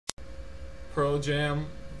Pearl Jam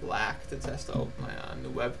Black to test out my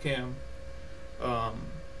new webcam. Do a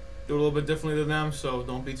little bit differently than them, so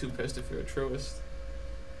don't be too pissed if you're a truist.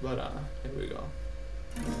 But here we go.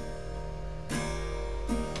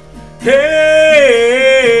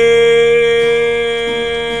 Hey,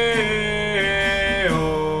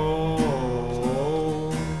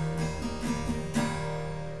 oh,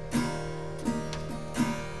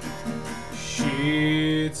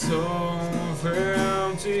 sheets of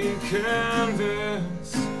empty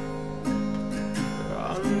canvas,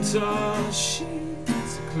 untouched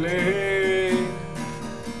sheets of clay,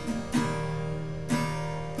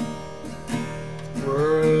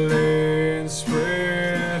 were laid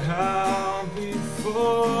spread out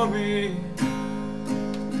before me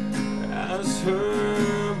as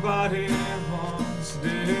her body once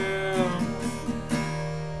did.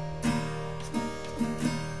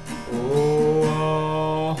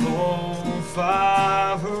 Oh, all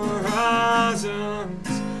 5 horizons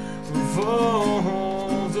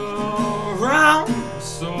revolved around my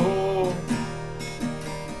soul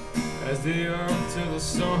as the earth to the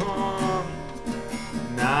sun.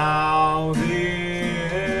 Now the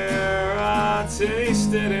air I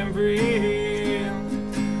tasted and breathed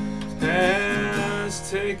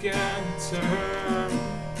has taken a turn.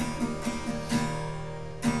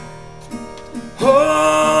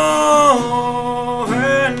 Oh,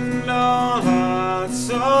 and all I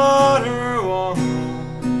taught her was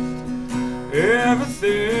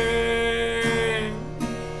everything.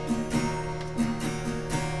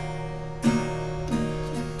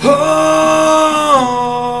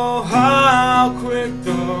 Oh, how quick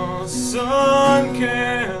the sun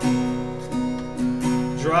can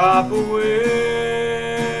drop away.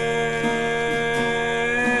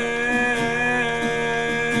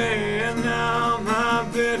 And now my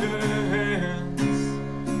bitter hands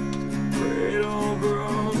cradle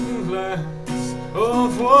broken glass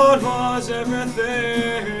of what was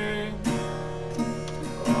everything.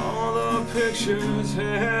 All the pictures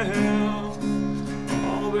held,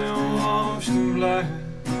 all been washed in black,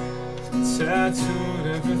 tattooed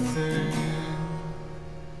everything.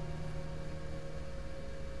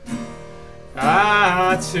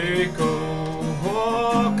 I take a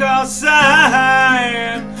walk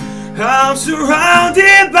outside, I'm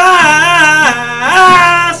surrounded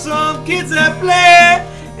by some kids that play.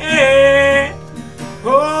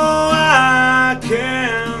 Oh, I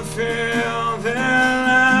can feel their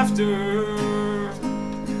laughter.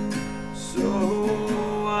 So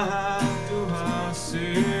why do I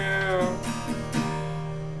see?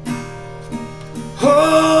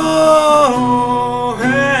 Oh,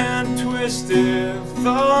 and twisted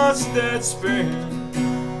thoughts that spin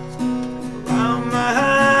around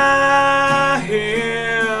my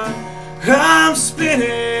head. I'm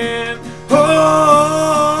spinning,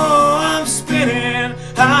 oh, I'm spinning.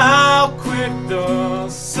 How quick the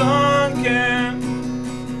sun can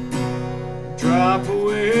drop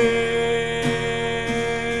away.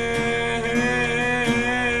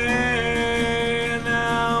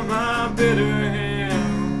 Now my bitter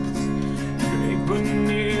hands drink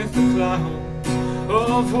beneath the clouds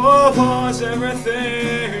of what was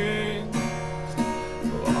everything.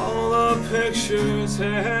 All the pictures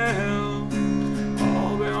held,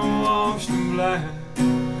 all been washed in black,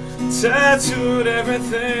 tattooed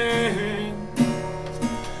everything.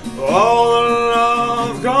 All the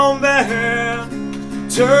love gone bad,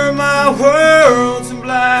 turned my world to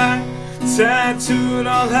black, tattooed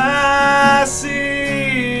all I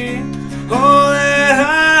see, all that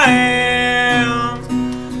I am,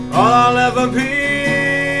 all I'll ever be.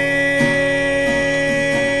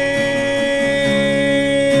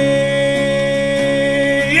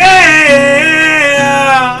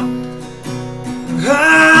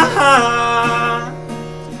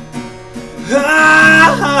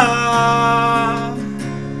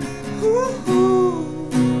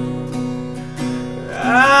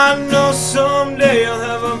 I know someday I'll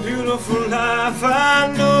have a beautiful life. I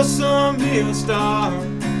know someday I'll star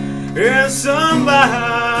in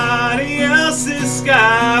somebody else's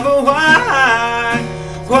sky. But why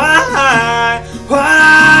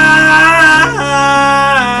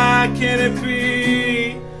can it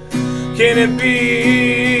be? Can it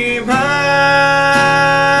be mine?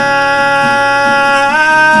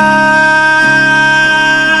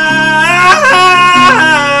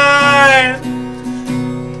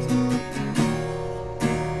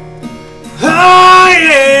 Oh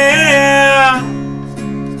yeah.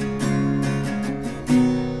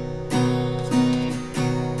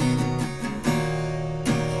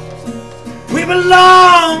 We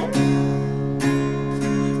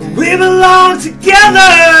belong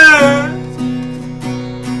together.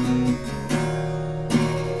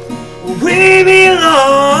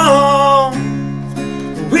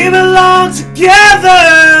 belong together.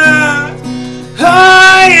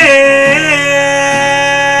 Oh yeah,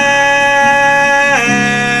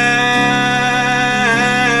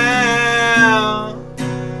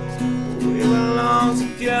 we belong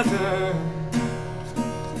together.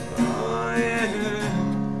 Oh yeah,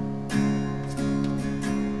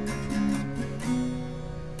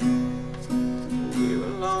 we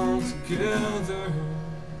belong together.